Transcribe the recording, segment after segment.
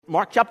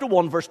Mark chapter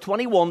 1, verse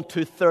 21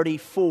 to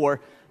 34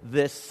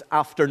 this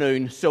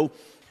afternoon. So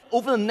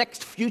over the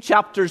next few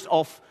chapters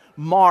of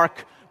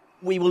Mark,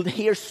 we will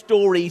hear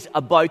stories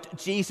about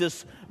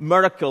Jesus'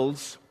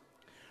 miracles.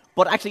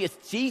 But actually,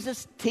 it's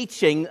Jesus'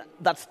 teaching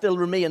that still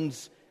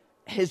remains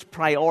his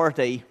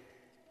priority.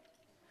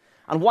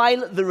 And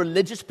while the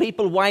religious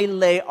people, while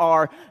they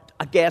are,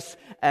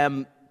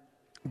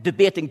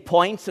 debating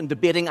points and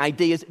debating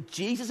ideas,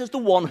 Jesus is the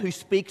one who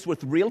speaks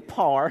with real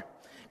power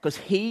because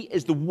he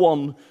is the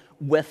one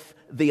with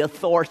the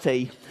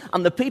authority.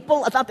 And the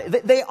people at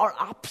that, they are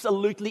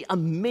absolutely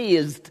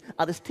amazed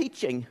at his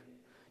teaching.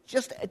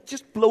 It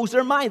just blows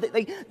their mind.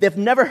 They've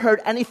never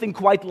heard anything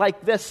quite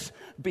like this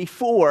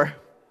before.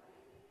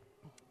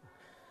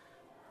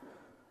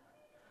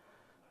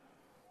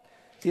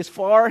 See, as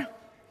far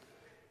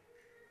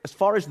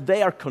as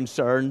they are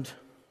concerned,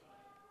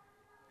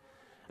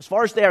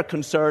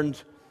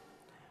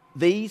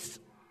 these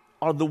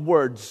are the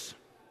words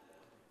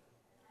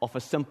of a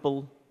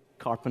simple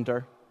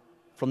carpenter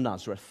from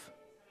Nazareth.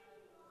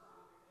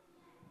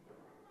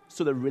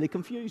 So they're really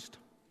confused.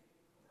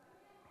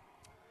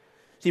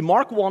 See,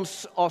 Mark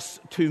wants us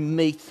to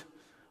meet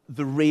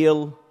the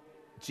real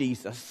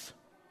Jesus.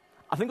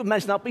 I think I've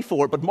mentioned that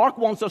before, but Mark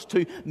wants us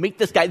to meet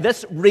this guy,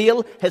 this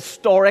real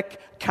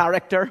historic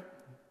character.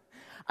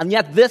 And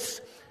yet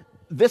this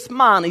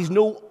man is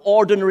no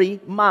ordinary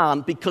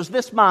man, because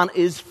this man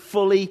is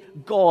fully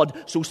God.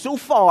 So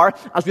far,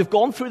 as we've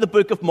gone through the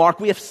book of Mark,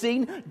 we have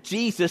seen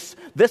Jesus,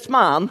 this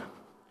man,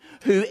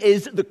 who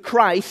is the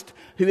Christ,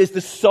 who is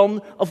the Son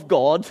of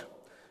God.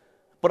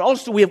 But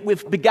also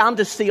we've begun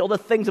to see other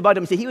things about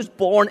him. See, he was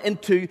born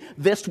into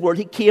this world.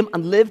 He came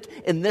and lived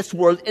in this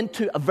world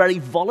into a very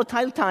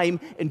volatile time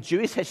in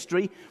Jewish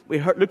history.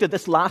 We looked at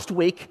this last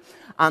week.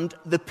 And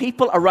the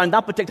people around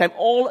that particular time,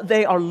 all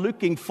they are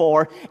looking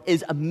for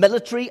is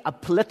a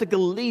political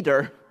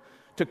leader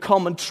to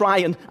come and try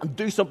and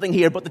do something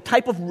here. But the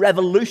type of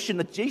revolution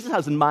that Jesus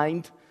has in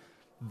mind,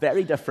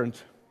 very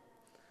different.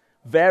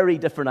 Very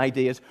different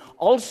ideas.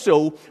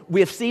 Also, we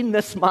have seen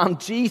this man,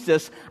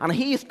 Jesus, and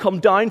he has come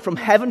down from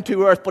heaven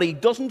to earth, but he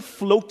doesn't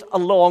float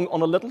along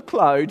on a little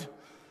cloud,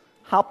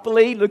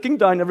 happily looking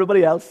down at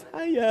everybody else.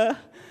 Hiya.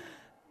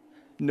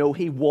 No,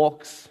 he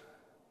walks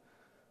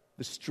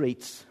the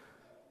streets.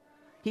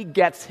 He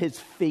gets his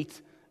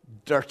feet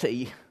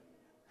dirty.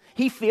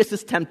 He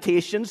faces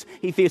temptations.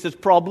 He faces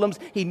problems.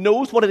 He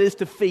knows what it is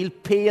to feel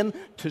pain,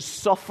 to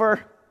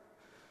suffer.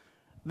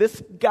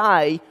 This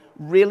guy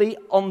really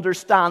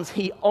understands.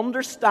 He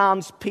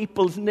understands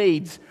people's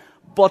needs.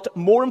 But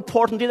more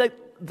importantly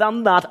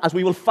than that, as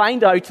we will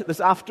find out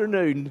this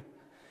afternoon,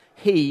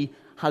 he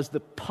has the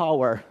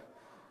power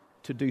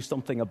to do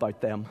something about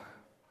them.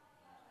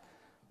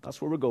 That's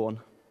where we're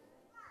going.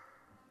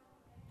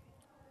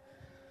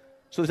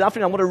 So this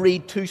afternoon, I want to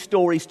read two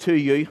stories to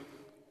you. You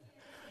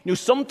know,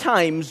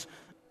 sometimes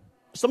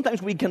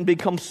we can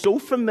become so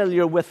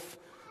familiar with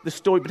the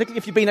story, particularly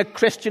if you've been a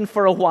Christian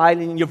for a while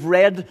and you've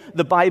read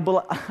the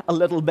Bible a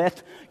little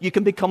bit, you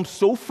can become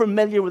so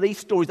familiar with these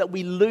stories that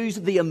we lose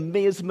the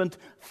amazement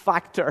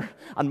factor.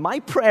 And my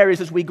prayer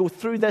is, as we go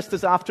through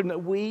this afternoon,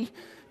 that we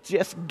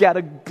just get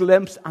a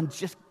glimpse and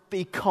just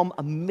become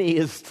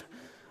amazed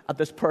at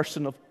this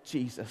person of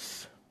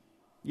Jesus.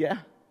 Yeah?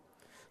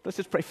 Let's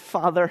just pray.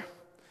 Father,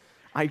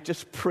 I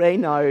just pray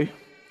now,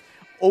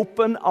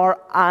 open our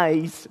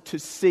eyes to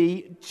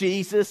see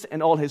Jesus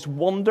in all his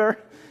wonder,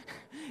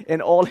 in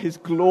all his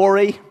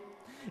glory,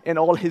 in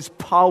all his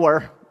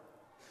power.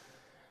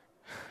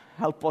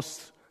 Help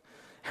us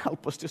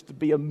just to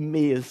be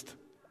amazed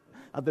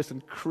at this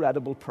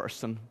incredible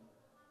person.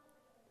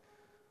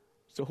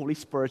 So Holy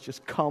Spirit,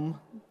 just come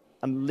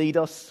and lead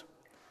us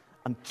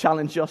and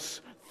challenge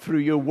us through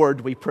your word,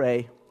 we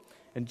pray.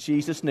 In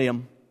Jesus'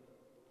 name,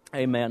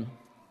 amen.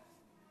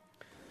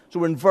 So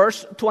we're in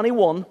verse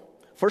 21,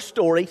 first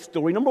story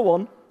number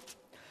 1.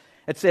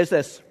 It says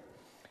this: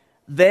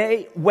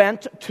 They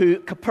went to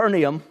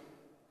Capernaum,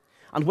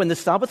 and when the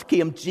Sabbath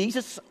came,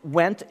 Jesus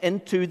went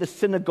into the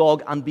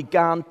synagogue and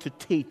began to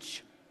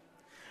teach.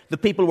 The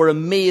people were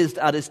amazed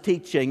at his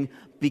teaching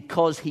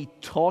because he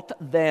taught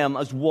them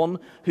as one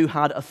who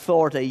had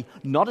authority,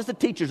 not as the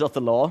teachers of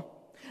the law.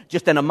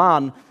 Just then a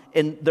man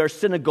in their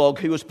synagogue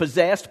who was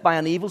possessed by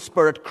an evil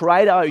spirit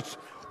cried out,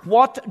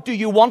 "What do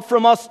you want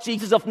from us,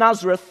 Jesus of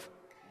Nazareth?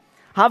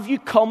 Have you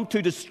come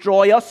to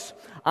destroy us?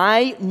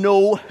 I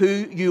know who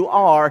you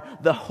are,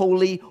 the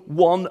Holy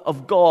One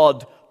of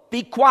God."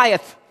 "Be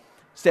quiet,"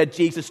 said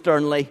Jesus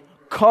sternly.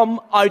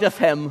 "Come out of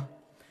him."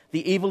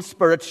 The evil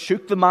spirit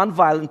shook the man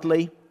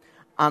violently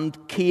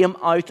and came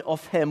out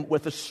of him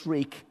with a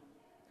shriek.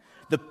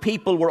 The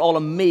people were all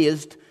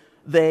amazed.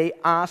 They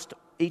asked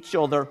each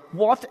other,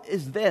 "What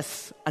is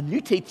this? A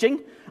new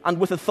teaching, and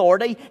with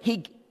authority.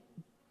 He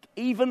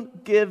even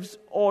gives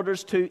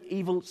orders to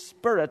evil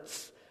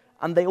spirits,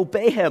 and they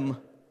obey him."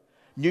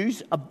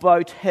 News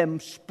about him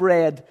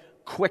spread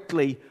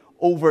quickly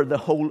over the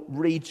whole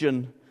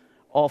region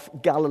of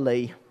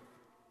Galilee.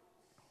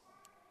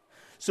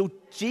 So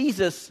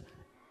Jesus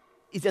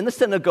he's in the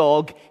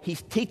synagogue,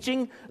 he's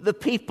teaching the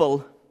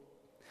people.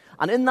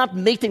 And in that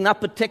meeting,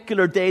 that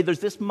particular day, there's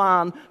this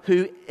man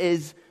who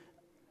is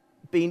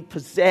being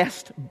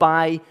possessed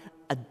by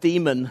a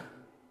demon.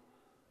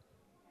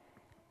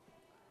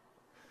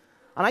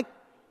 And I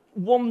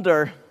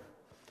wonder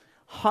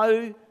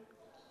how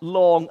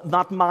long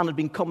that man had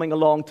been coming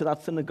along to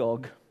that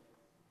synagogue.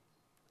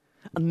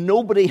 And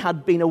nobody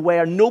had been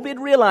aware, nobody had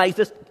realized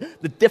this,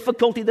 the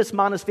difficulty this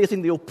man is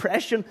facing, the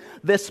oppression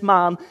this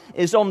man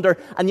is under.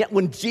 And yet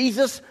when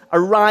Jesus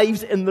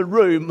arrives in the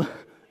room,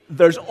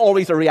 there's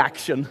always a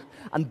reaction.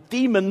 And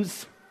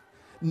demons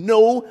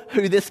know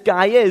who this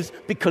guy is,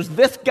 because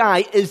this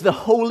guy is the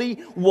Holy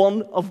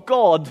One of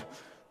God.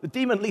 The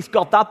demon at least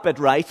got that bit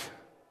right.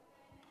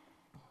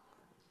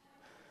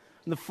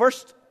 And the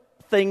first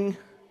thing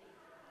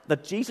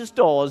that Jesus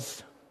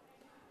does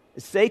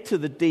is say to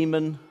the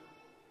demon,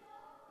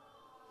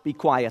 be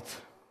quiet,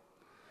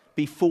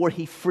 before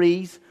he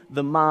frees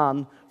the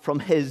man from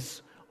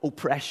his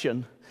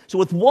oppression. So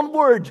with one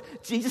word,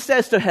 Jesus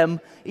says to him,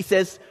 he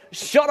says,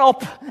 shut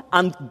up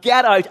and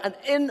get out. And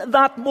in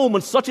that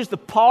moment, such is the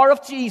power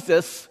of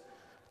Jesus,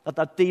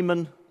 that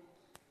demon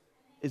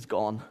is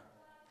gone.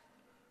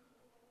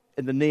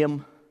 In the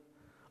name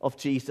of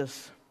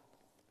Jesus.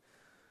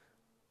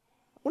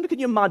 I wonder, can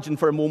you imagine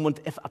for a moment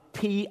if a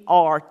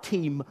PR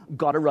team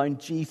got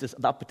around Jesus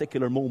at that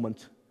particular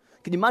moment?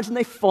 Can you imagine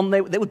how fun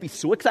they would be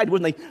so excited,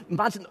 wouldn't they?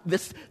 Imagine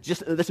this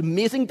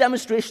amazing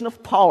demonstration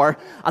of power,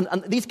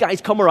 and these guys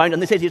come around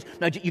and they say to you,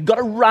 now you've got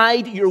to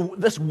ride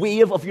this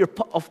wave of your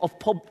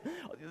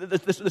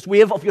this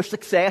wave of your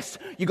success.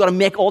 You've got to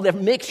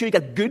make sure you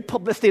get good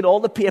publicity in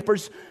all the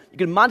papers. You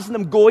can imagine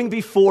them going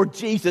before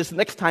Jesus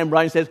next time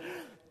round and says,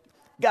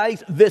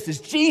 guys, this is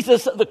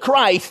Jesus the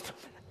Christ,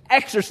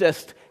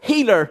 exorcist,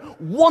 healer,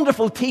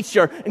 wonderful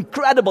teacher,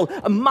 incredible.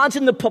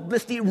 Imagine the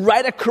publicity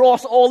right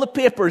across all the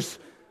papers.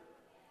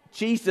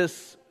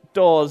 Jesus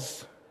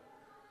does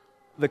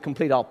the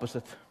complete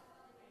opposite.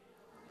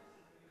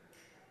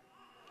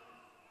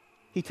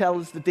 He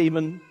tells the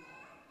demon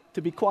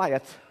to be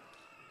quiet.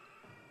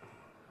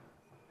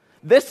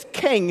 This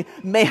king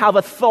may have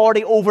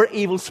authority over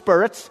evil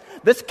spirits.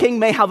 This king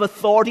may have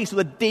authority so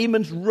that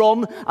demons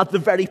run at the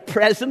very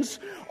presence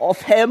of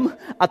him,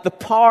 at the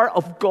power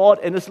of God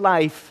in his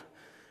life.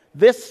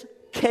 This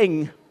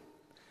king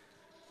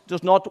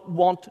does not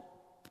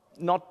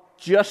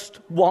just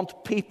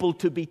want people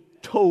to be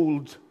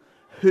told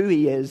who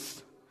he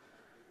is.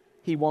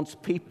 He wants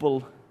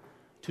people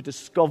to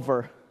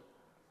discover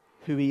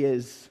who he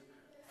is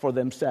for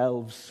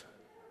themselves.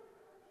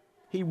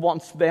 He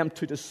wants them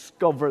to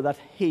discover that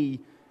he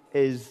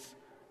is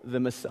the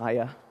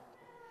Messiah,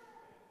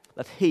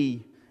 that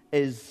he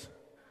is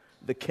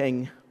the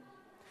King.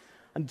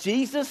 And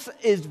Jesus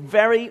is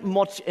very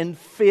much in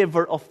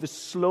favor of the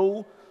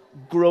slow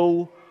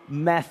grow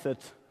method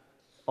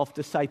of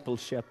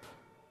discipleship.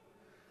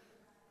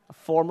 A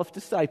form of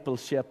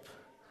discipleship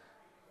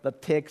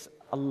that takes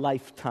a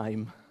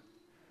lifetime,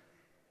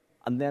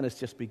 and then it's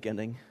just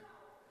beginning.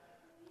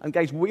 And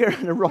guys, we're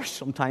in a rush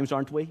sometimes,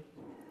 aren't we?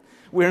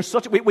 We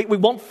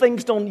want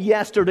things done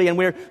yesterday, and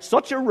we're in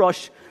such a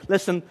rush.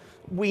 Listen,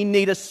 we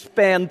need to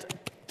spend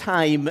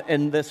time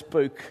in this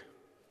book.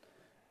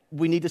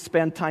 We need to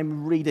spend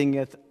time reading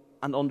it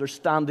and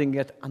understanding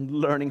it and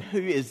learning, who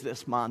is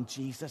this man,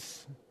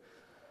 Jesus?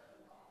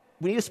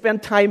 We need to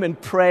spend time in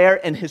prayer,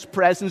 in his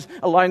presence,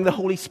 allowing the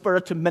Holy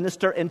Spirit to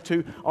minister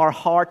into our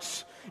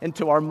hearts,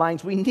 into our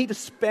minds. We need to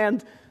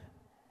spend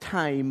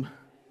time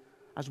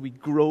as we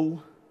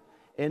grow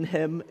in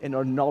him, in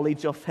our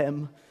knowledge of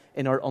him,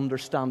 in our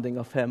understanding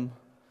of him.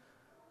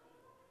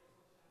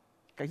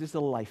 Guys, this is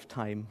a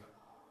lifetime.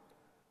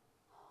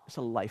 It's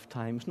a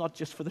lifetime. It's not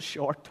just for the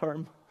short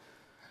term.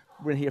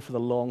 We're in here for the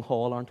long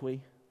haul, aren't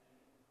we?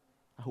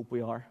 I hope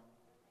we are.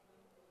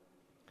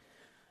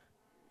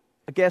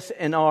 I guess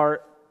in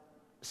our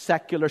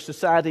secular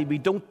society, we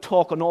don't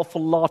talk an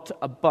awful lot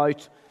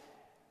about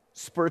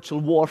spiritual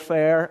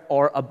warfare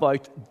or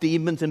about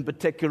demons in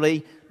particular.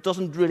 It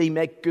doesn't really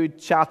make good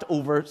chat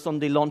over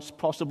Sunday lunch,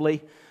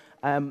 possibly.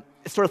 It's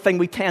the sort of thing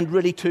we tend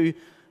really to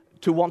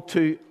want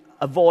to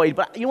avoid.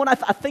 But you know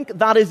what? I think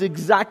that is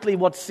exactly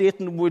what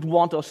Satan would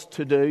want us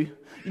to do.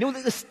 You know,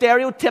 the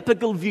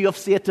stereotypical view of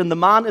Satan, the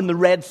man in the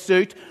red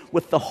suit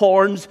with the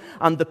horns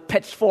and the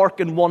pitchfork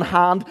in one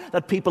hand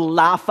that people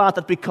laugh at,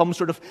 that becomes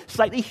sort of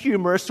slightly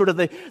humorous, sort of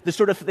the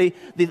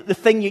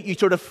thing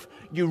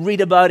you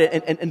read about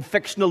in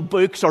fictional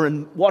books or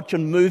in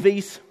watching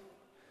movies.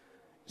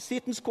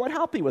 Satan's quite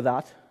happy with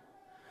that.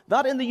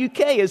 That in the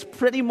UK is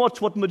pretty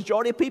much what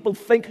majority of people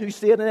think who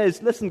Satan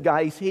is. Listen,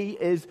 guys, he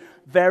is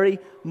very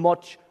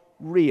much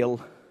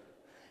real.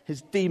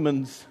 His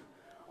demons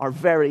are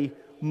very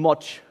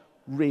much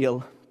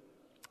real.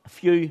 A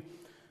few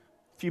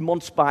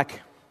months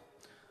back,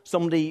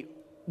 somebody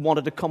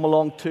wanted to come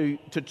along to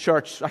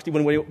church.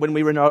 Actually, when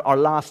we were in our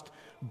last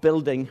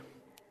building,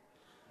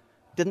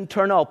 didn't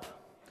turn up.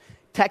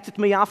 Texted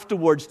me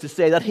afterwards to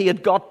say that he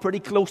had got pretty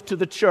close to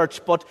the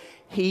church, but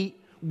he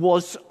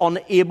was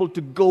unable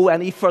to go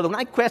any further. When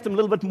I questioned him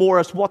a little bit more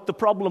as what the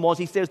problem was,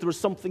 he says there was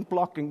something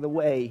blocking the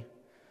way.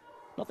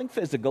 Nothing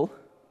physical.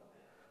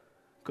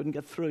 Couldn't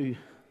get through.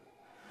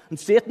 And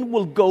Satan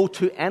will go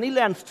to any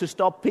length to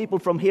stop people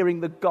from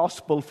hearing the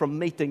gospel, from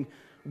meeting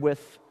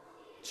with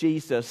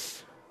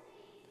Jesus.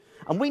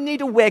 And we need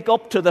to wake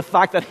up to the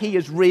fact that he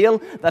is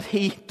real, that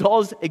he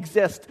does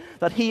exist,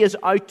 that he is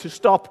out to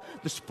stop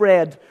the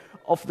spread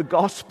of the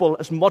gospel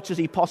as much as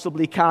he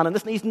possibly can. And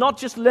listen, he's not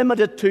just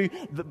limited to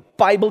the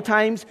Bible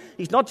times.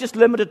 He's not just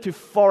limited to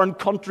foreign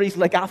countries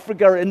like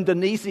Africa or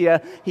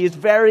Indonesia. He is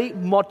very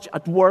much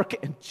at work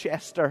in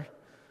Chester,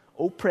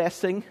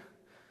 oppressing,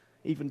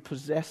 even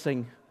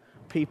possessing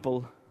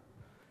people,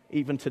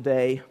 even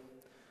today.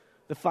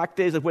 The fact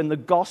is that when the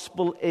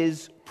gospel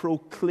is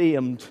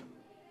proclaimed,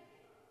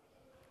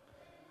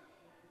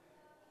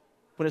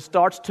 when it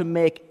starts to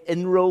make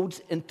inroads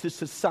into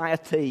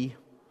society,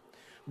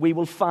 we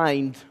will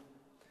find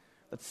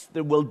that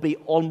there will be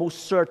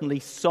almost certainly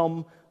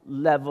some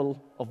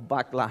level of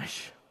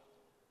backlash.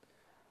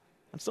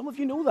 And some of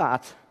you know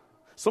that.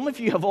 Some of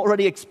you have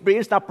already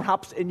experienced that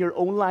perhaps in your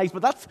own lives,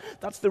 but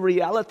that's the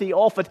reality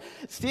of it.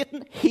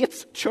 Satan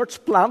hates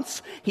church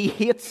plants. He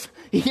hates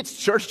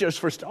churches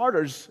for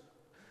starters.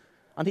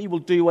 And he will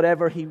do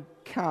whatever he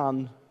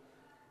can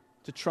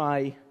to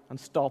try and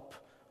stop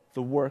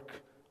the work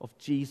of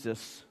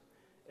Jesus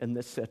in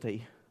this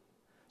city.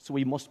 So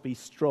we must be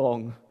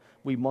strong.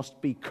 We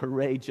must be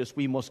courageous.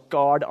 We must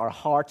guard our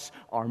hearts,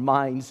 our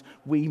minds.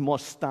 We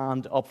must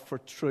stand up for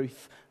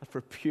truth and for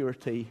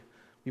purity.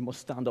 We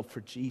must stand up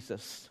for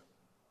Jesus.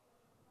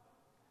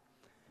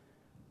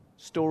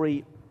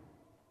 Story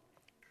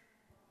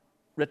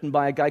written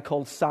by a guy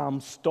called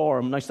Sam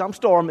Storm. Now, Sam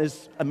Storm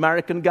is an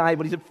American guy,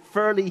 but he's a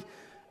fairly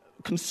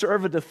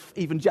conservative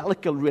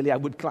evangelical, really, I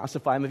would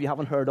classify him if you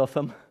haven't heard of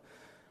him.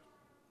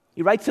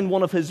 He writes in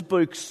one of his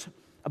books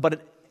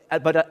about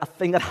a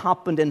thing that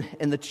happened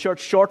in the church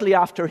shortly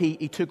after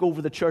he took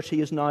over the church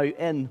he is now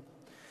in.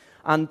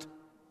 And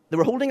they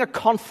were holding a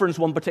conference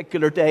one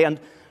particular day, and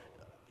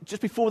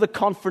just before the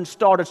conference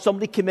started,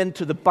 somebody came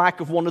into the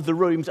back of one of the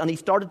rooms, and he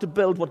started to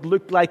build what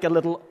looked like a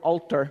little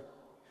altar.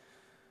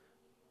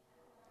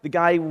 The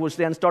guy was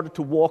then started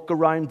to walk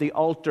around the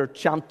altar,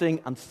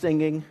 chanting and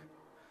singing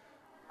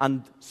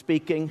and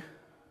speaking.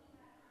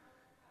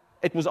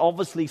 It was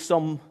obviously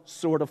some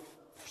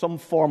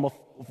form of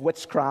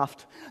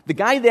witchcraft. The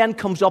guy then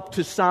comes up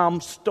to Sam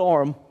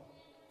Storm,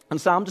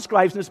 and Sam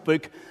describes in his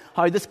book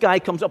how this guy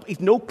comes up. He's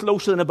no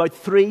closer than about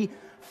 3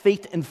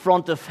 feet in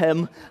front of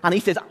him, and he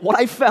says, what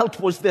I felt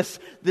was this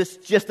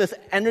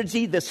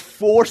energy, this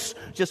force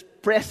just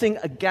pressing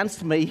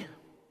against me.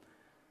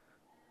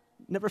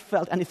 Never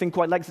felt anything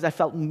quite like this. I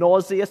felt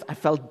nauseous, I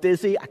felt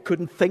dizzy, I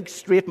couldn't think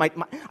straight.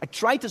 I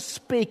tried to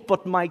speak,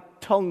 but my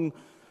tongue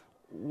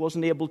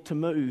wasn't able to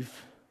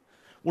move.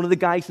 One of the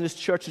guys in his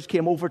churches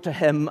came over to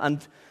him,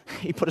 and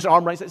he put his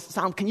arm around him and said,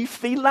 Sam, can you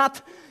feel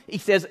that? He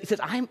says,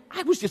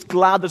 I was just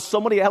glad that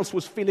somebody else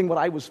was feeling what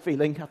I was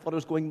feeling. I thought I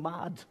was going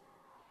mad.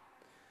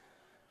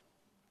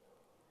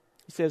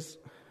 He says,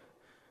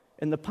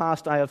 in the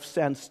past I have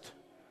sensed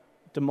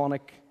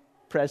demonic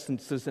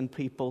presences in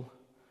people,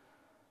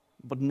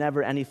 but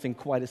never anything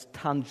quite as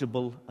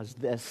tangible as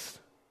this.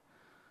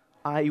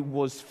 I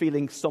was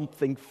feeling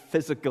something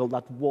physical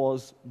that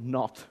was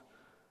not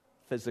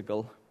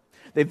physical.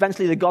 They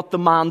eventually got the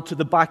man to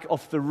the back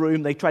of the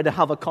room. They tried to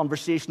have a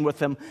conversation with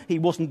him. He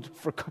wasn't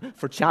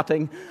for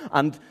chatting.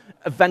 And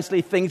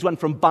eventually things went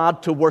from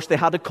bad to worse. They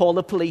had to call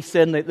the police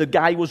in. The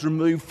guy was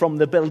removed from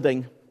the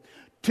building.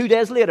 2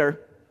 days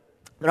later,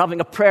 they're having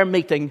a prayer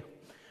meeting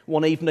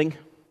one evening.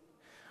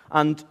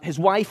 And his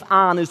wife,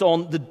 Anne, is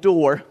on the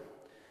door.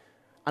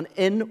 And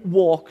in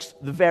walks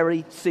the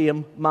very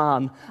same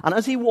man. And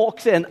as he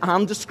walks in,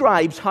 Anne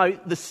describes how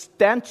the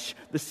stench,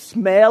 the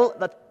smell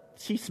that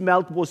she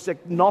smelled was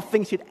like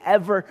nothing she'd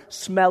ever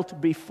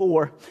smelt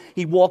before.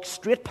 He walked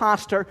straight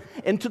past her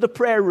into the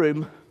prayer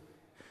room.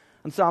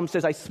 And Sam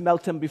says, I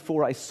smelt him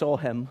before I saw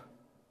him.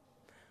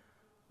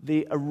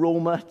 The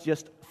aroma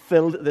just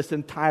filled this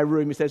entire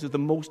room. He says it was the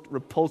most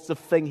repulsive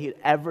thing he'd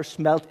ever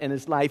smelt in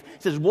his life.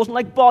 He says it wasn't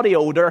like body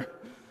odor.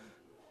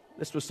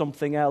 This was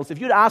something else. If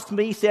you'd asked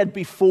me, said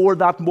before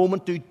that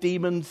moment, do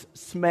demons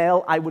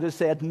smell? I would have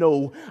said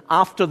no.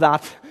 After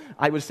that,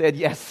 I would have said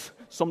yes,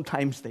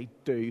 sometimes they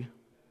do.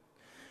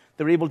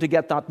 They were able to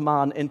get that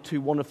man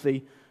into one of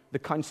the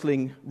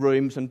counseling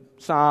rooms, and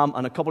Sam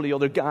and a couple of the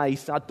other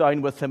guys sat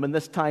down with him, and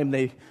this time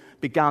they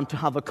began to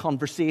have a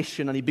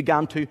conversation, and he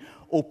began to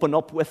open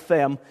up with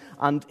them,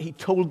 and he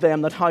told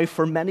them that how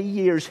for many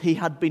years he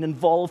had been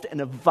involved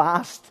in a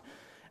vast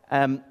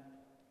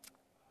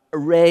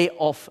array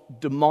of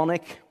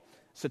demonic,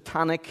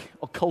 satanic,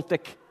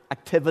 occultic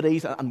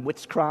activities and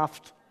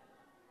witchcraft.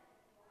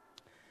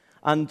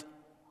 And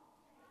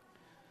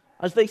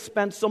as they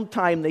spent some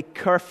time, they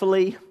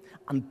carefully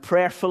and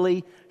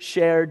prayerfully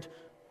shared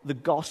the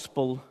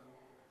gospel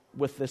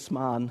with this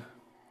man.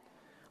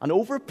 And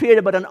over a period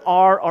of about an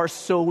hour or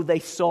so, they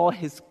saw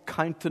his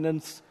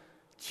countenance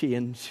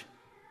change.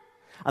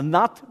 And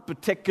that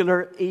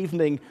particular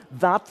evening,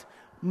 that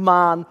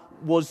man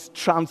was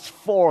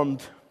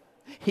transformed.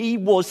 He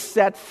was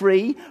set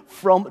free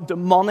from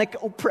demonic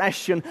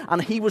oppression,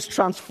 and he was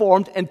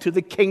transformed into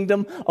the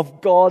kingdom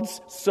of God's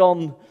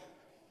Son.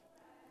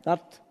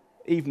 That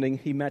evening,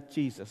 he met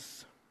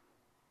Jesus.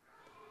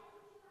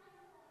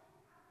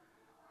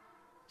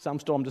 Sam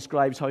Storm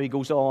describes how he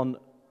goes on.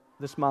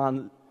 This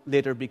man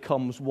later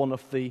becomes one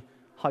of the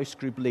house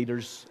group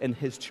leaders in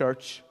his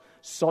church.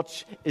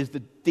 Such is the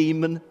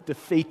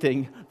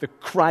demon-defeating, the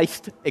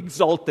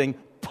Christ-exalting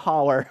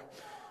power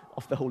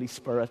of the Holy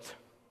Spirit.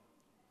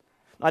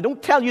 I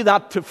don't tell you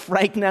that to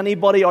frighten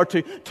anybody or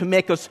to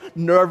make us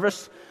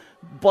nervous,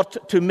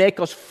 but to make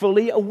us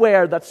fully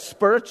aware that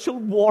spiritual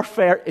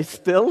warfare is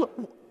still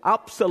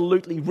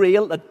absolutely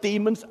real, that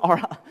demons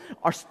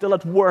are still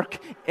at work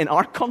in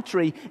our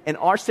country, in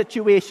our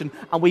situation,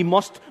 and we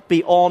must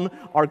be on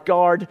our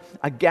guard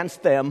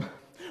against them.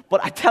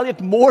 But I tell you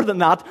more than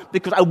that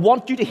because I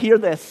want you to hear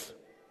this.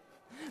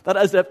 That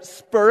as a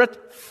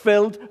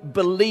Spirit-filled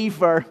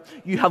believer,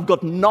 you have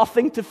got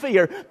nothing to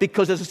fear,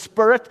 because as a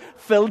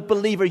Spirit-filled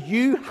believer,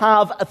 you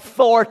have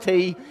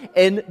authority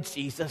in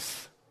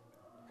Jesus.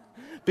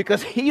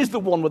 Because He is the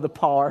one with the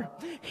power.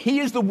 He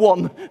is the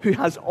one who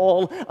has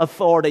all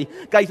authority.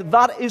 Guys,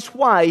 that is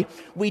why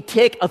we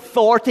take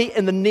authority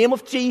in the name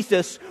of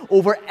Jesus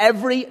over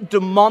every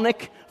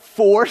demonic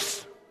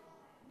force.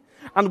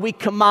 And we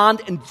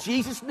command in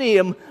Jesus'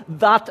 name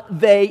that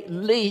they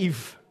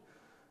leave.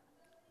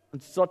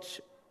 And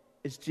such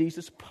is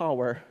Jesus'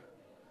 power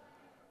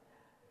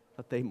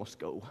that they must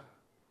go.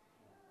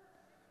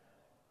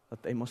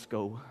 That they must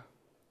go.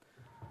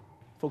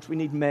 Folks, we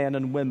need men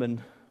and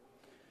women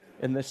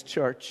in this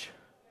church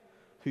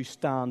who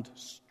stand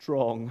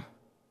strong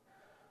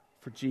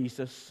for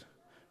Jesus,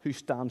 who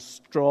stand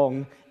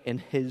strong in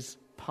His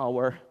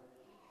power,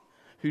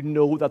 who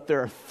know that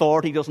their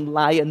authority doesn't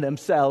lie in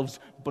themselves,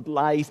 but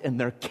lies in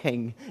their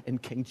King, in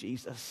King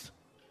Jesus.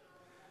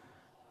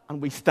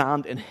 And we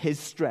stand in His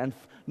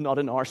strength, not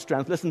in our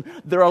strength. Listen,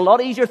 there are a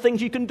lot easier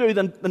things you can do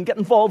than get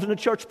involved in a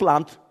church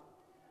plant.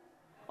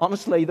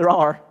 Honestly, there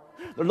are.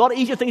 There are a lot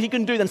easier things you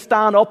can do than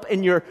stand up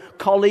in your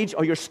college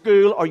or your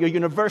school or your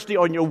university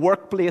or in your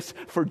workplace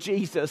for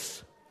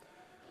Jesus.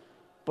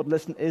 But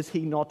listen, is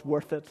He not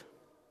worth it?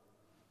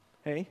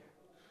 Hey?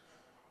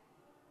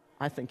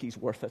 I think He's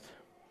worth it.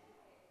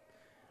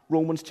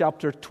 Romans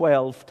chapter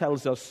 12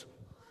 tells us,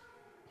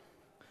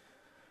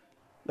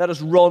 let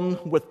us run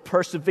with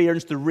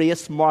perseverance the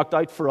race marked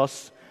out for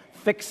us,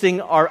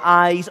 fixing our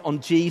eyes on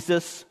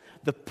Jesus,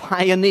 the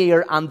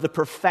pioneer and the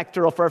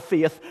perfecter of our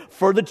faith.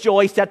 For the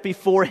joy set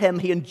before Him,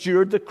 He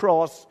endured the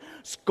cross,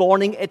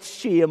 scorning its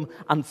shame,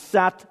 and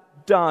sat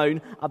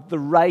down at the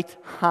right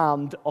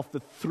hand of the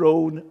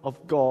throne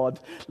of God.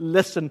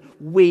 Listen,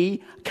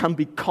 we can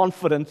be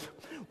confident.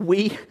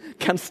 We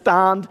can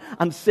stand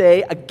and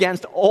say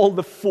against all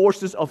the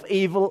forces of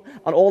evil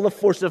and all the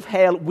forces of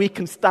hell, we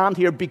can stand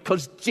here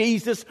because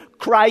Jesus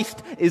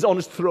Christ is on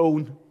His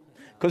throne.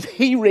 Because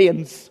He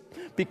reigns.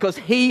 Because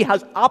He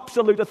has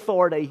absolute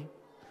authority.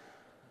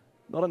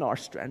 Not in our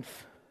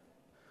strength,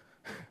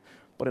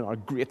 but in our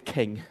great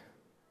King.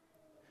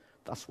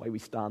 That's why we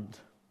stand.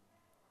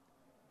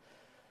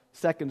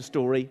 Second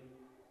story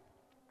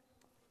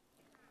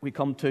we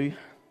come to.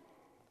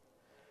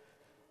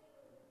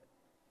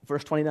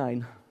 Verse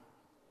 29.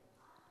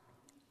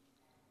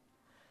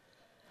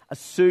 As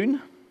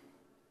soon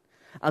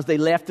as they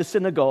left the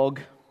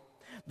synagogue,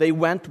 they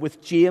went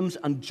with James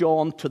and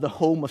John to the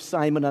home of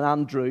Simon and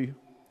Andrew.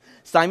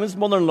 Simon's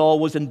mother-in-law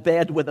was in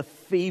bed with a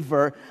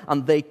fever,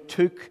 and they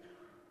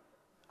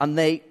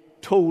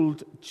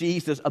told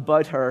Jesus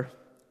about her.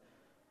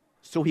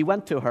 So He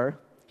went to her.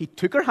 He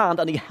took her hand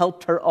and He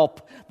helped her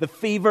up. The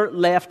fever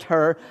left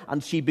her,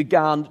 and she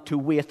began to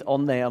wait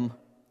on them.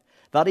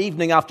 That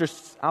evening after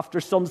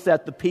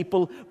sunset, the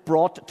people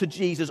brought to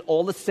Jesus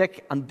all the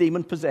sick and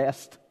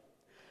demon-possessed.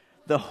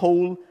 The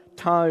whole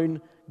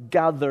town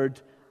gathered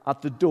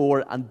at the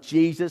door, and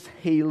Jesus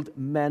healed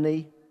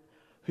many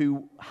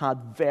who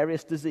had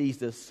various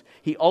diseases.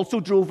 He also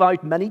drove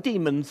out many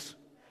demons,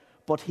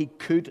 but He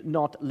could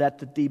not let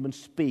the demons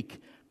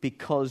speak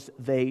because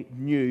they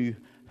knew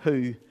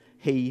who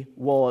He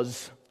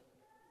was.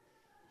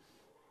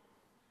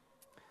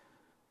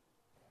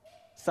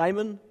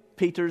 Simon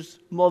Peter's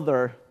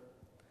mother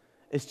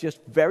is just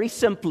very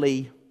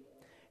simply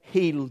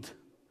healed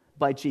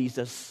by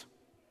Jesus.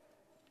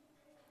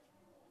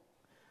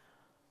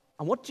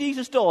 And what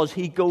Jesus does,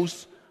 He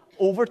goes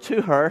over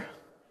to her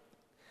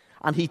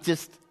and He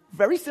just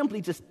very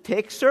simply just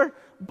takes her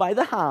by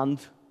the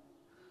hand,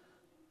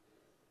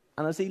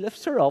 and as He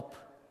lifts her up,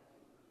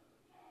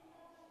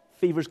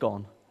 fever's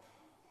gone.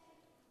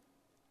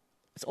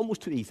 It's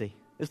almost too easy,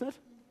 isn't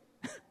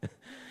it?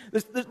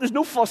 There's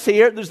no fuss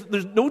here.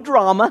 There's no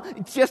drama.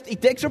 It's just He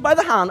takes her by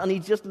the hand and He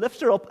just lifts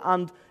her up,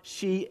 and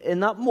she, in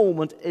that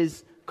moment,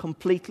 is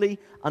completely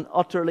and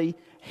utterly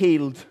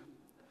healed.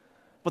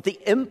 But the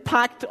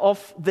impact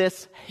of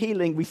this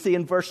healing we see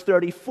in verse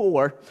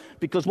 34,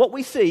 because what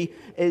we see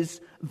is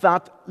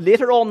that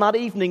later on that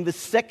evening, the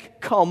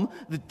sick come,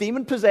 the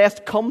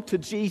demon-possessed come to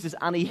Jesus,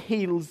 and he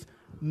heals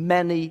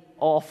many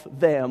of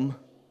them.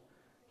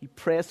 He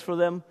prays for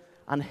them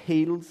and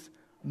heals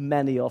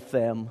many of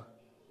them.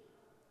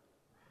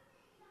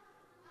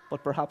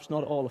 But perhaps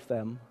not all of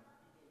them.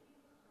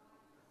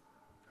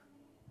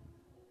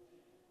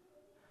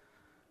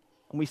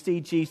 And we see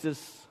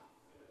Jesus'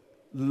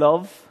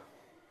 love,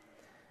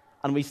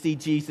 and we see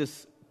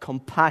Jesus'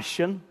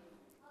 compassion,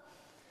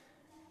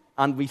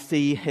 and we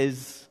see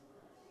his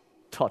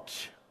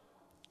touch.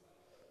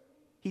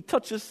 He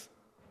touches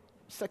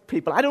sick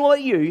people. I don't know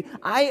about you.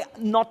 I'm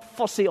not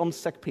fussy on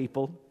sick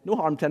people. No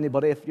harm to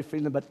anybody if you're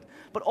feeling a bit.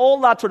 But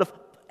all that sort of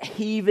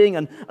heaving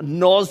and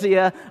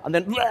nausea, and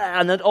then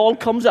it all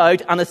comes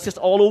out, and it's just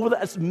all over.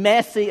 It's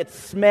messy, it's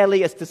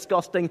smelly, it's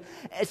disgusting.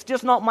 It's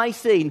just not my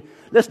scene.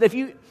 Listen, if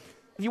you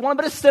want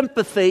a bit of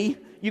sympathy,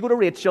 you go to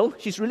Rachel.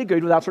 She's really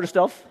good with that sort of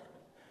stuff.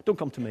 Don't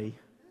come to me.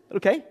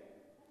 Okay?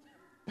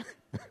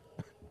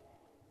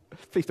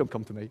 Please don't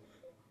come to me.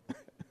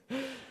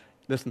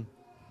 Listen,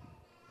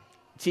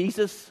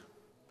 Jesus,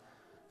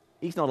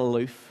 he's not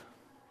aloof.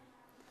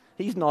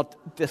 He's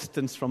not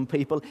distanced from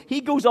people.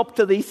 He goes up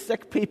to these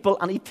sick people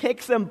and he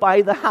takes them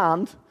by the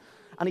hand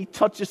and he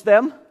touches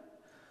them.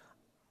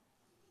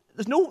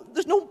 There's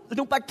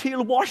no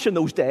bacterial wash in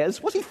those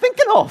days. What's he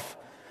thinking of?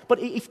 But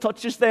he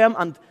touches them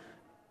and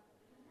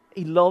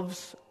he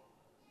loves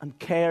and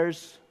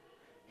cares.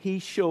 He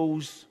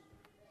shows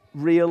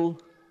real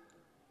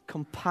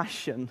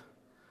compassion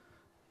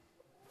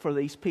for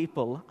these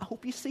people. I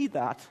hope you see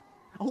that.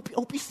 I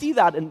hope you see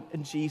that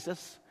in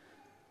Jesus.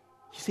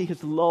 You see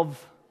his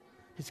love,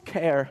 his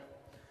care,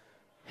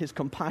 his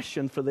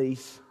compassion for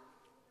these.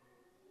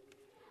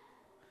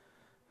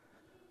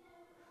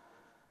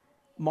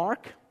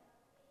 Mark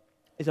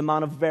is a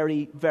man of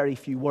very, very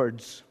few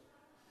words.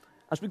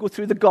 As we go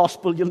through the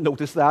gospel, you'll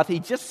notice that. He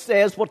just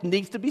says what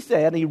needs to be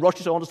said and he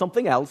rushes on to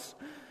something else.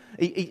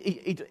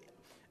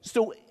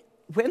 So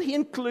when he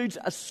includes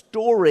a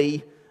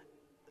story,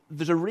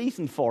 there's a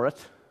reason for it.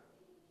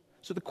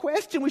 So the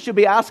question we should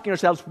be asking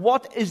ourselves,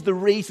 what is the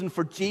reason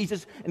for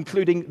Jesus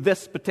including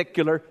this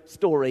particular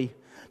story?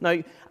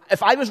 Now,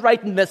 if I was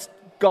writing this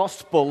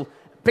gospel,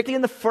 particularly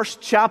in the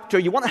first chapter,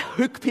 you want to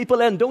hook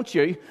people in, don't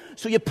you?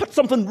 So you put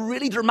something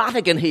really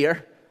dramatic in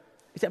here.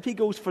 Except he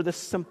goes for this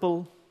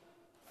simple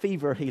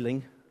fever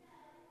healing.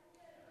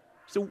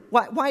 So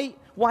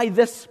why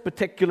this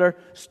particular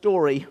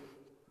story?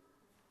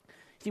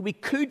 See, we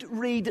could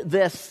read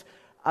this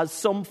as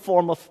some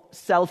form of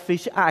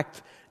selfish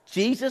act.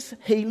 Jesus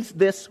heals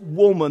this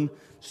woman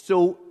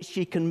so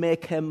she can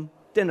make him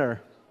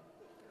dinner.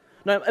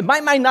 Now, in my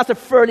mind, that's a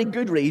fairly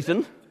good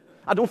reason.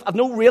 I've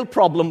no real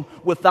problem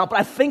with that, but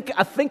I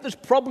think there's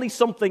probably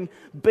something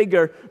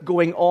bigger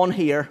going on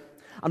here.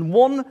 And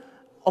one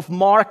of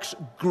Mark's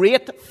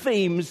great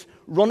themes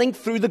running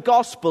through the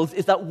Gospels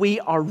is that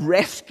we are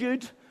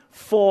rescued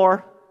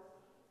for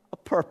a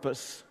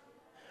purpose.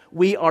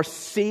 We are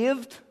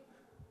saved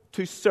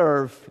to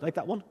serve. Like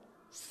that one?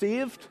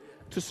 Saved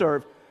to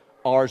serve.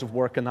 Hours of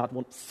work in that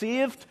one.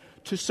 Saved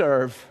to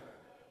serve.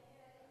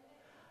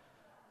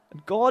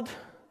 And God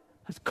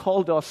has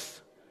called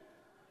us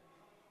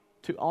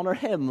to honor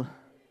him.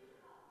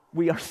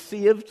 We are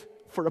saved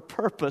for a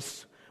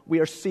purpose. We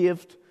are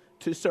saved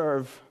to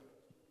serve.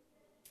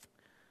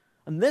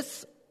 And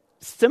this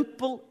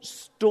simple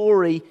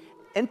story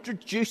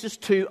introduces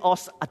to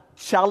us a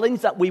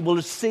challenge that we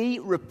will see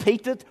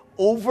repeated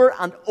over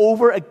and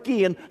over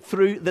again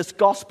through this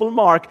Gospel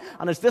Mark.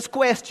 And it's this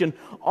question: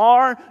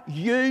 are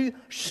you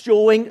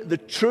showing the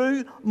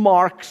true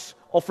marks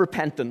of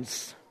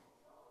repentance?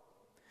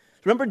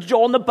 Remember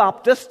John the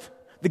Baptist,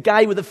 the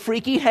guy with the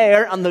freaky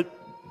hair and the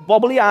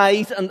bubbly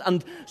eyes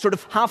and sort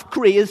of half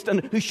crazed,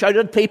 and who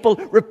shouted at people,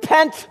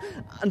 "Repent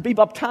and be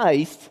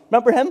baptized."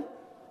 Remember him?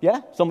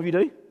 Yeah, some of you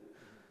do.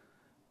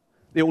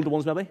 The older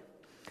ones maybe.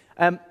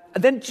 And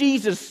then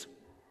Jesus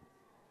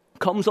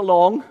comes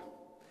along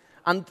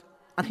and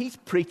he's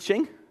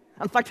preaching.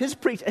 In fact, he's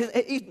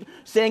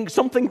saying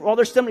something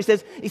rather similar.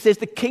 He says,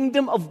 the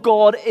kingdom of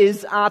God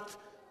is at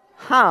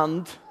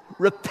hand.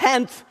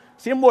 Repent.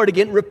 Same word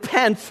again.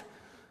 Repent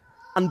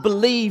and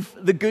believe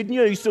the good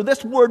news. So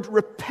this word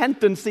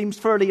repentance seems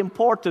fairly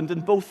important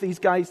in both these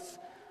guys'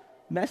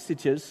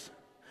 messages.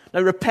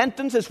 Now,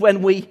 repentance is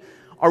when we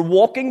are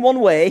walking one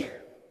way.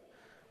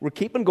 We're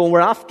keeping going.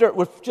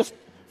 We're just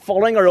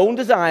following our own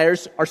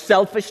desires, our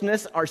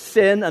selfishness, our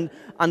sin,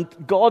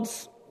 and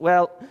God's,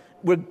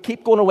 we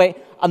keep going away.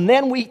 And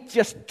then we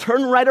just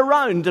turn right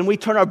around and we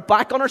turn our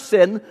back on our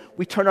sin.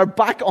 We turn our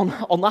back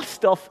on that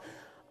stuff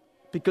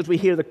because we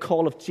hear the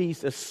call of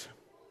Jesus.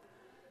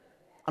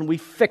 And we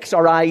fix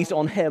our eyes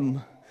on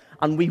him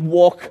and we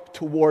walk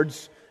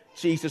towards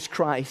Jesus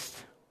Christ.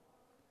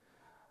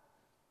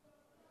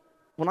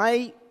 When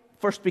I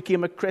first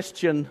became a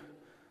Christian,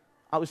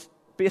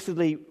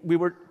 we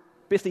were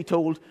basically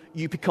told,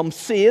 you become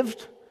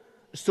saved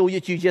so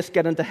that you just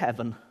get into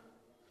heaven.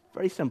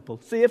 Very simple.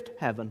 Saved,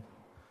 heaven.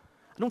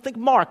 I don't think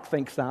Mark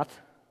thinks that.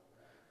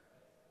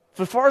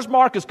 As far as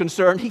Mark is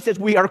concerned, he says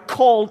we are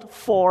called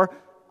for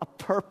a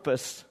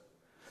purpose.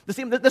 The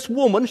same that this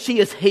woman, she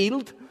is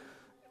healed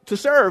to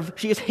serve.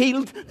 She is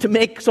healed to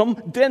make some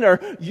dinner.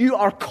 You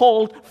are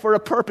called for a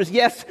purpose.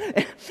 Yes,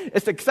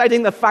 it's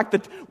exciting the fact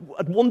that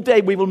one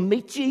day we will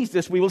meet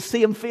Jesus. We will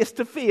see him face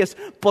to face.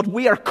 But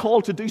we are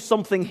called to do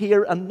something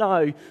here and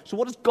now. So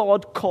what has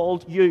God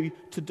called you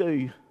to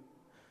do?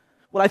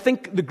 Well, I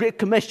think the Great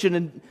Commission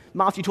in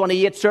Matthew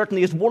 28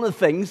 certainly is one of the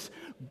things.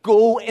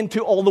 Go into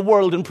all the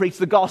world and preach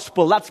the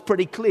gospel. That's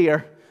pretty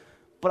clear.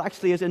 But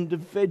actually, as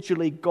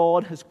individually,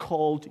 God has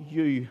called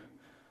you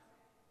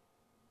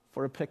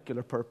for a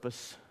particular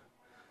purpose.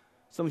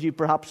 Some of you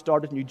perhaps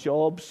started new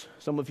jobs.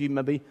 Some of you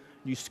maybe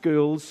new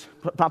schools.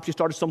 Perhaps you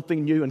started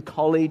something new in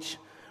college.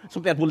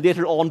 Something that will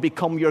later on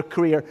become your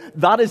career.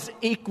 That is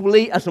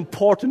equally as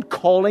important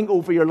calling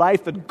over your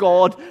life, that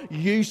God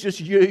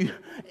uses you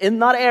in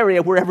that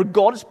area wherever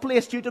God has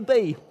placed you to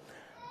be.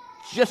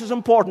 Just as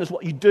important as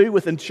what you do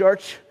within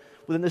church,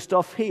 within the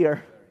stuff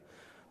here.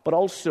 But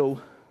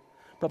also,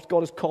 perhaps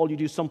God has called you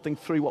to do something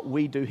through what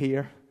we do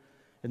here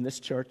in this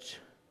church.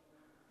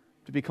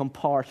 To become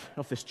part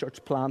of this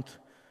church plant.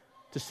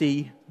 To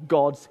see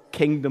God's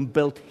kingdom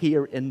built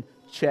here in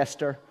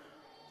Chester.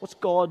 What's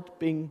God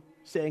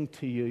saying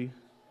to you?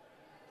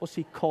 What's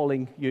he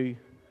calling you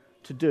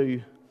to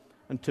do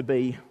and to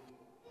be?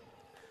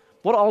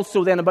 What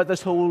also then about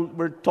this whole,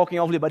 we're talking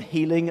obviously about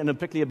healing and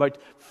particularly about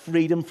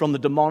freedom from the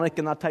demonic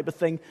and that type of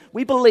thing.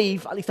 We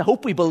believe, at least I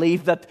hope we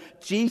believe, that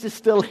Jesus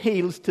still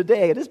heals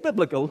today. It is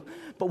biblical.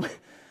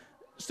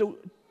 So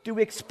do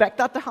we expect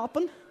that to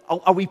happen?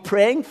 Are we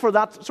praying for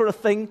that sort of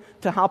thing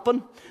to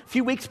happen? A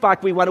few weeks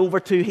back we went over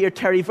to hear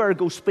Terry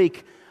Virgo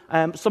speak.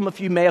 Some of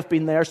you may have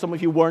been there, some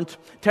of you weren't.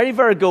 Terry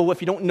Virgo,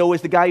 if you don't know,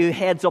 is the guy who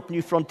heads up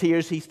New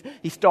Frontiers.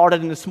 He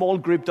started in a small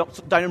group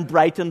down in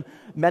Brighton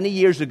many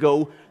years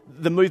ago.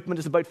 The movement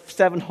is about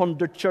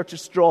 700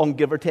 churches strong,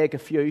 give or take a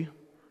few.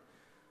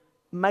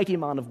 Mighty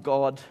man of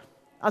God.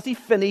 As he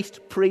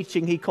finished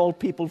preaching, he called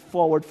people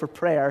forward for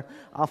prayer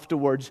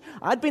afterwards.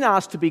 I'd been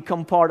asked to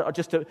become part, or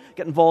just to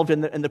get involved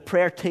in the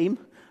prayer team.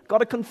 Got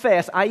to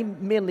confess, I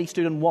mainly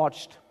stood and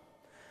watched.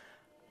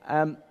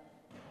 I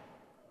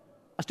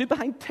stood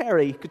behind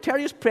Terry, because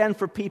Terry was praying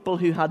for people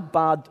who had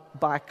bad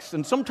backs.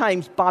 And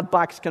sometimes bad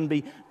backs can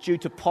be due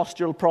to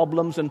postural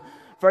problems, and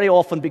very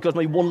often because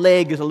maybe one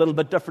leg is a little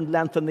bit different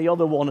length than the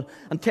other one.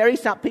 And Terry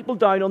sat people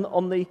down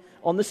on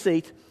the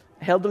seat,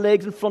 held the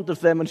legs in front of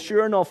them, and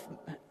sure enough,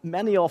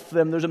 many of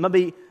them, there's a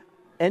maybe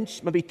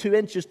 2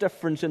 inches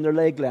difference in their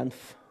leg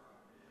length.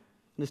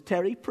 And as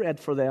Terry prayed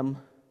for them,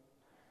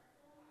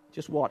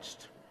 just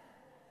watched.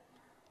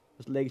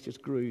 His legs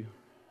just grew.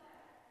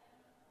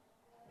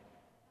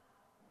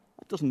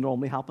 That doesn't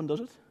normally happen,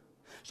 does it?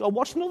 So I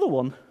watched another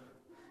one,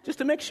 just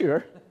to make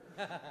sure.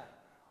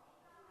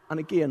 And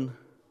again,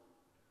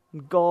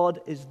 God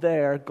is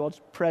there.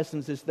 God's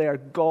presence is there.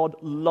 God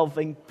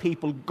loving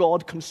people.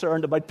 God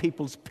concerned about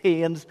people's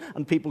pains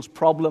and people's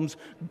problems.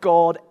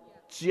 God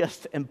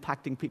just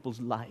impacting people's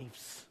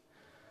lives.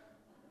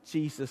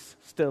 Jesus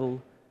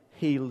still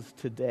heals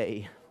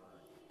today.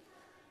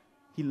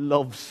 He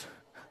loves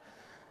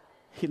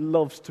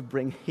to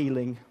bring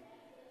healing.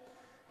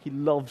 He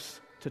loves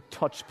to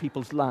touch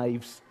people's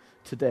lives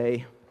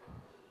today.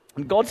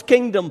 And God's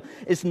kingdom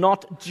is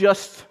not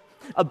just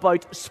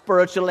about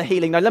spiritual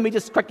healing. Now, let me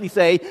just quickly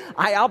say,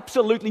 I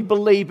absolutely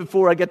believe,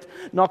 before I get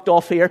knocked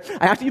off here,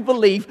 I actually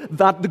believe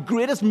that the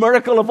greatest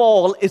miracle of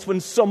all is when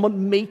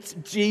someone meets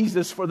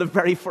Jesus for the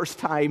very first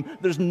time.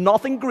 There's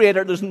nothing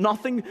greater, there's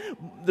nothing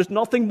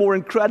more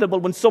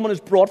incredible when someone is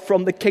brought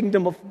from the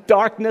kingdom of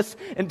darkness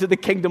into the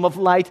kingdom of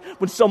light,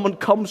 when someone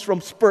comes from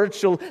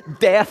spiritual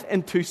death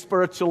into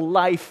spiritual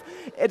life.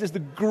 It is the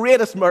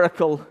greatest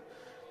miracle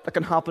that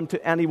can happen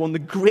to anyone, the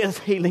greatest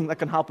healing that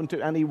can happen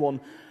to anyone.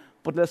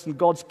 But listen,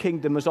 God's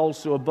kingdom is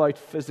also about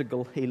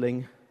physical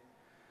healing.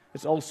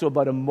 It's also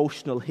about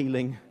emotional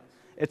healing.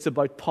 It's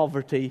about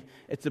poverty.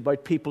 It's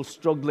about people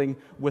struggling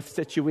with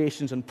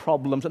situations and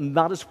problems. And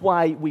that is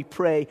why we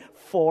pray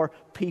for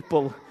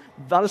people.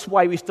 That is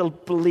why we still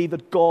believe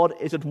that God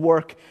is at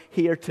work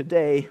here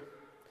today.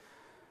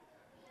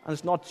 And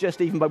it's not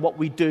just even by what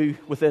we do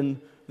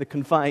within the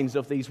confines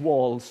of these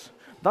walls.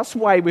 That's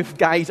why we've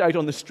guys out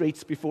on the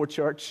streets before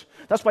church.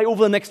 That's why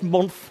over the next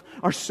month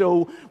or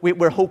so,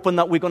 we're hoping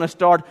that we're going to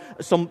start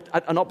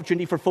an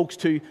opportunity for folks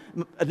to,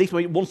 at least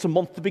once a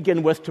month to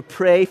begin with, to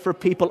pray for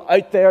people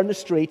out there in the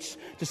streets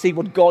to see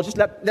what God,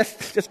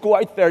 let's just go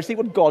out there and see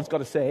what God's got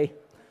to say.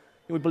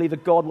 And we believe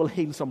that God will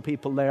heal some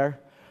people there,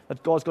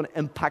 that God's going to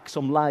impact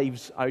some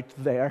lives out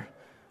there.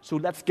 So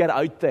let's get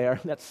out there.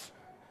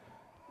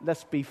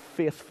 Let's be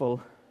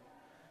faithful.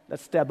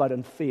 Let's step out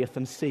in faith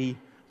and see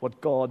what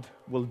God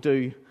will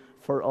do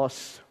for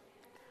us.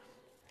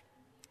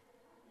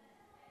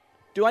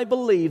 Do I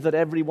believe that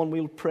everyone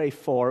we'll pray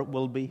for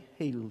will be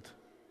healed?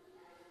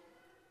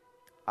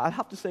 I'd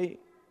have to say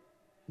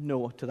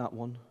no to that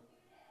one.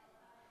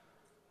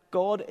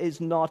 God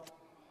is not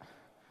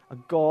a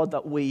God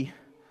that we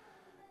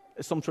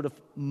is some sort of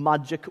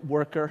magic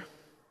worker.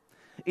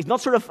 He's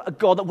not sort of a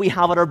God that we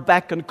have at our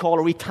beck and call,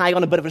 or we tie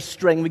on a bit of a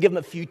string. We give him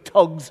a few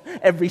tugs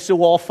every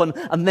so often,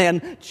 and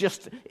then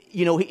just,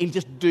 he'll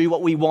just do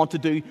what we want to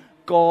do.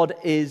 God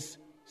is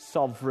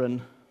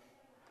sovereign.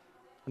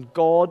 And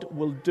God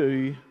will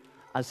do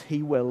as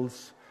he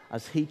wills,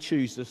 as he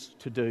chooses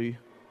to do.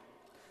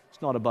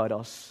 It's not about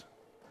us.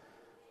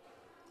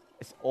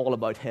 It's all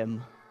about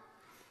him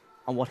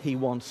and what he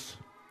wants.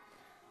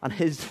 And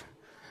he's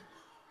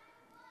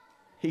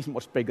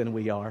much bigger than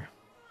we are.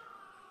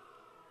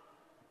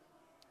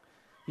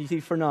 You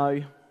see, for now,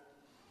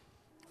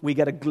 we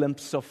get a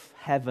glimpse of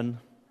heaven.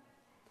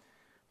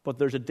 But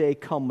there's a day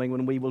coming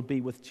when we will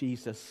be with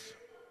Jesus.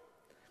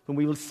 When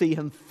we will see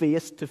him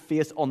face to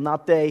face. On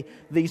that day,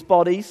 these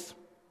bodies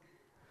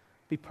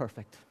be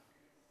perfect.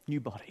 New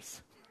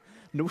bodies.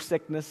 No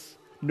sickness,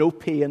 no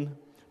pain,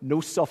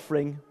 no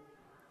suffering.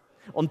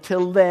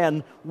 Until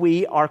then,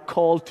 we are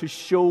called to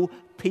show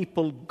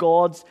people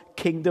God's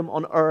kingdom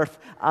on earth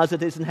as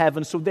it is in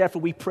heaven. So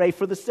therefore, we pray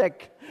for the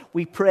sick.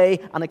 We pray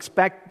and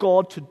expect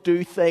God to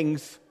do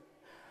things.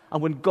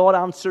 And when God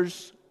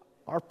answers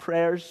our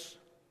prayers,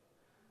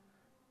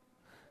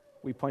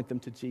 we point them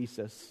to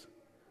Jesus.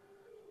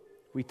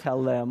 We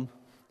tell them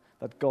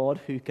that God,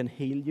 who can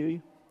heal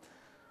you,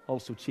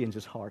 also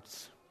changes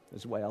hearts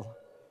as well.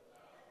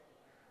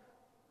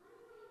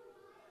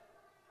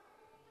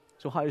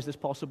 So how is this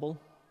possible?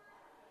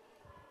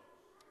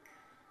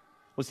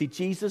 Well, see,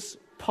 Jesus'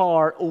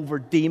 power over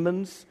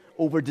demons,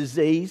 over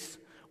disease,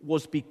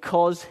 was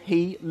because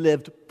he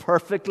lived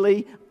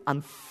perfectly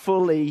and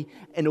fully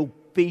in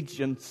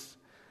obedience,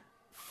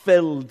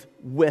 filled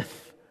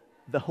with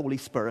the Holy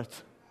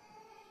Spirit.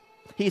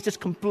 He is just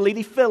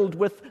completely filled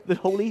with the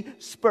Holy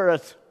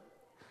Spirit.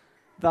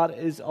 That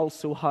is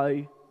also how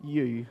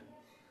you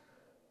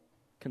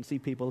can see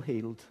people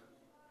healed,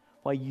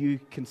 why you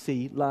can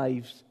see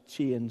lives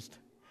changed.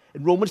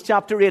 In Romans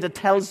chapter 8, it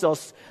tells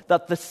us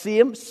that the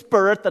same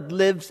Spirit that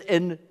lives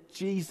in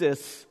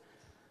Jesus,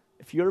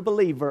 if you're a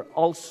believer,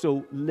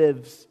 also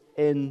lives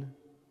in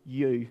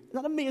you. Isn't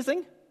that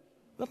amazing?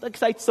 That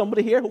excites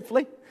somebody here,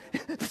 hopefully.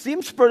 The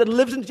same Spirit that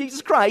lives in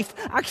Jesus Christ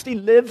actually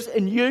lives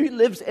in you,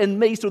 lives in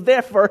me. So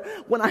therefore,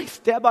 when I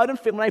step out in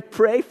faith, when I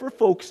pray for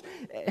folks,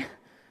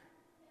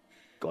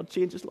 God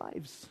changes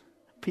lives.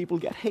 People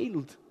get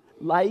healed.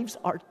 Lives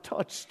are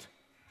touched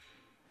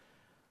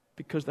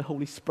because the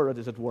Holy Spirit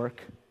is at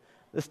work.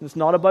 Listen, it's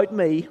not about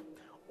me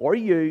or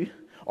you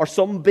or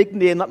some big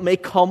name that may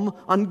come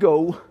and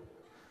go.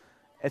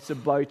 It's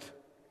about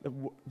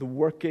the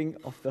working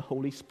of the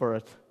Holy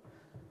Spirit.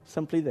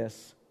 Simply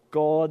this: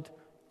 God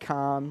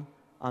can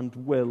and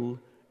will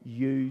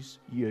use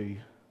you.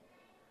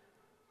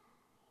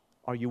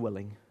 Are you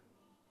willing?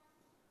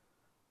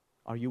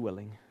 Are you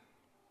willing?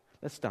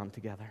 Let's stand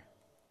together.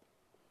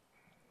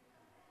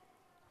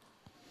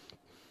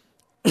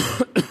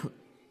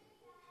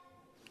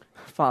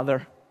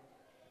 Father,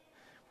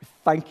 we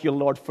thank you,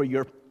 Lord, for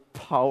your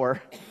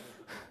power.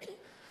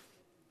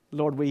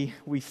 Lord,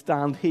 we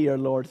stand here,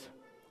 Lord,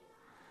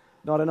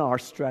 not in our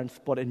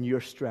strength, but in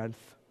your strength.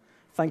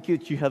 Thank you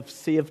that you have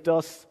saved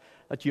us,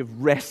 that you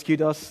have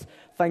rescued us.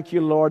 Thank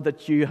you, Lord,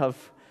 that you have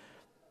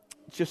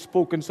just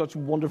spoken such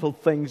wonderful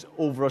things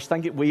over us.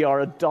 Thank you we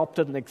are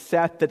adopted and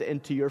accepted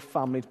into your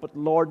families. But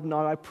Lord,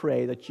 now I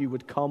pray that you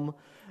would come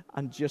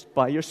and just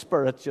by your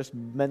Spirit just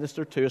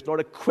minister to us. Lord,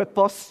 equip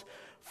us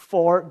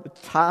for the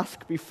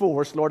task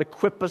before us. Lord,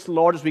 equip us,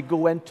 Lord, as we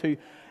go into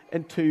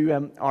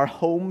our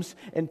homes,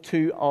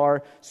 into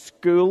our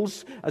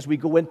schools, as we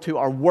go into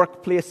our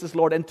workplaces,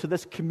 Lord, into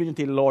this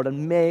community, Lord.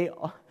 And may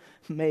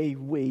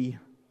we,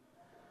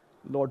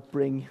 Lord,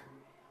 bring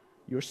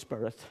your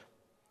Spirit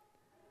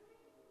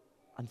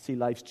and see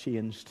lives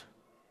changed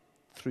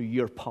through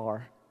your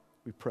power,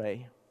 we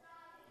pray.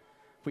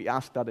 We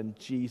ask that in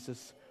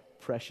Jesus'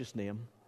 precious name.